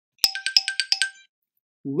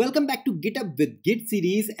Welcome back to GitUp with Git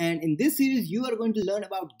series, and in this series you are going to learn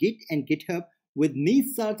about Git and GitHub with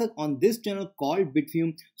me Sarthak on this channel called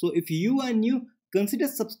Bitfumes. So if you are new, consider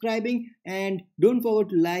subscribing and don't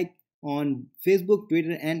forget to like on Facebook,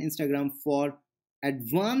 Twitter and Instagram for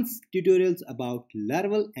advanced tutorials about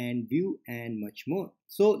Laravel and Vue and much more.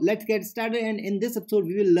 So let's get started, and in this episode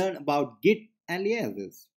we will learn about Git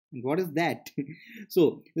Aliases. And what is that?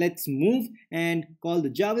 So let's move and call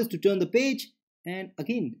the Jarvis to turn the page. And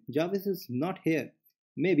again, Jarvis is not here.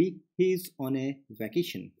 Maybe he's on a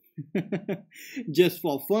vacation. Just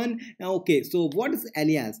for fun. Okay, so what is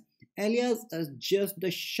alias? Alias is just the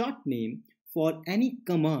short name for any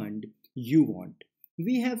command you want.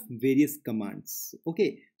 We have various commands.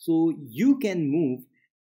 Okay, so you can move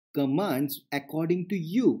commands according to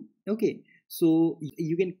you. Okay, so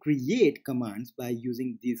you can create commands by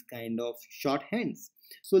using these kind of shorthands.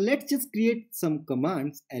 So let's just create some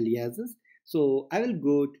commands, aliases. So I will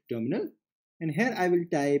go to terminal and here I will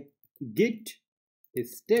type git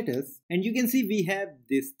status, and you can see we have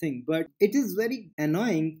this thing, but it is very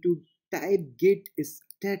annoying to type git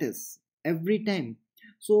status every time.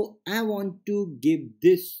 So I want to give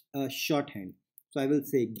this a shorthand. So I will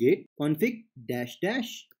say git config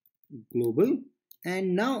 -- global,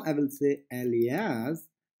 and now I will say alias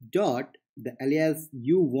dot the alias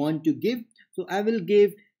you want to give. So I will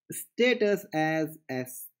give status as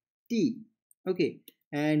st. Okay,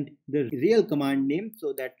 and the real command name,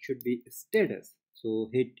 so that should be status. So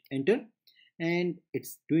hit enter and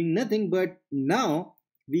it's doing nothing, but now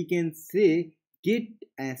we can say git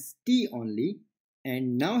st only,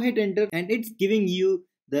 and now hit enter and it's giving you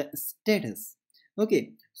the status.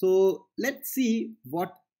 Okay, so let's see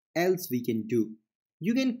what else we can do.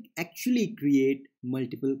 You can actually create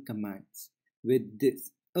multiple commands with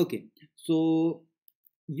this. Okay, so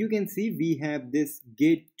you can see we have this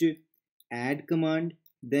git add command,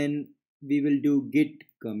 then we will do git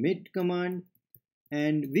commit command,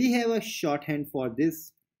 and we have a shorthand for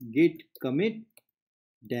this, git commit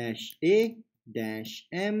 -a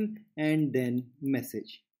 -m and then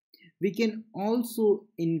message. We can also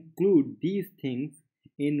include these things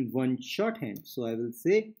in one shorthand. So I will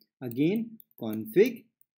say again config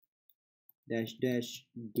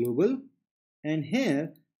 -- global, and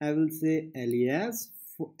here I will say alias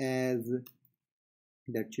as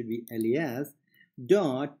that should be alias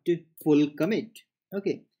dot full commit.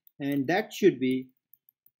 Okay, and that should be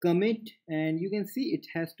commit, and you can see it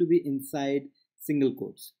has to be inside single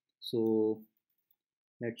quotes. So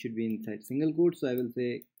that should be inside single quotes. So I will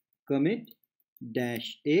say commit -a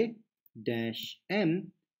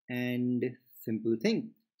 -m and simple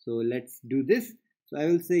thing. So let's do this. So I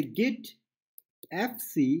will say git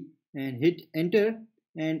fc and hit enter,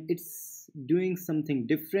 and it's doing something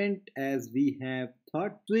different as we have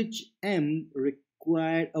thought. Switch m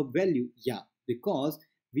required a value, yeah, because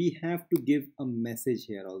we have to give a message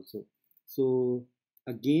here also. So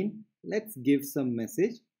again, let's give some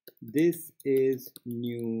message. This is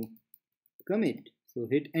new commit. So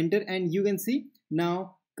hit enter and you can see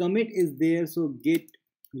now commit is there. So git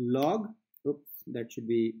log, oops, that should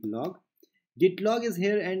be log, git log is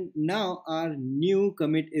here, and now our new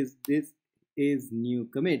commit is this is new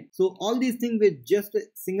commit. So all these things with just a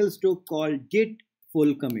single stroke called git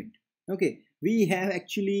full commit. Okay, we have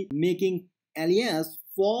actually making alias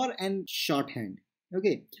for and shorthand.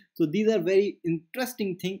 Okay, so these are very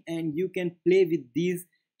interesting thing, and you can play with these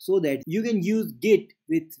so that you can use git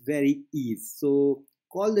with very ease. So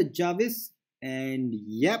call the Jarvis, and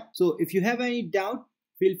yep. So if you have any doubt,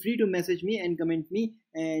 feel free to message me and comment me,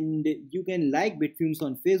 and you can like Bitfumes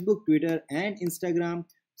on Facebook, Twitter and Instagram.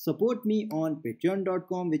 Support me on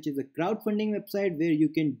patreon.com, which is a crowdfunding website where you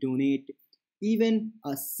can donate even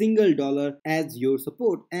a single dollar as your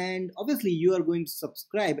support. And obviously you are going to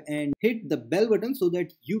subscribe and hit the bell button so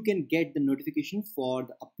that you can get the notification for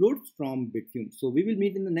the uploads from Bitfumes. So we will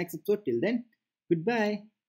meet in the next episode. Till then, goodbye.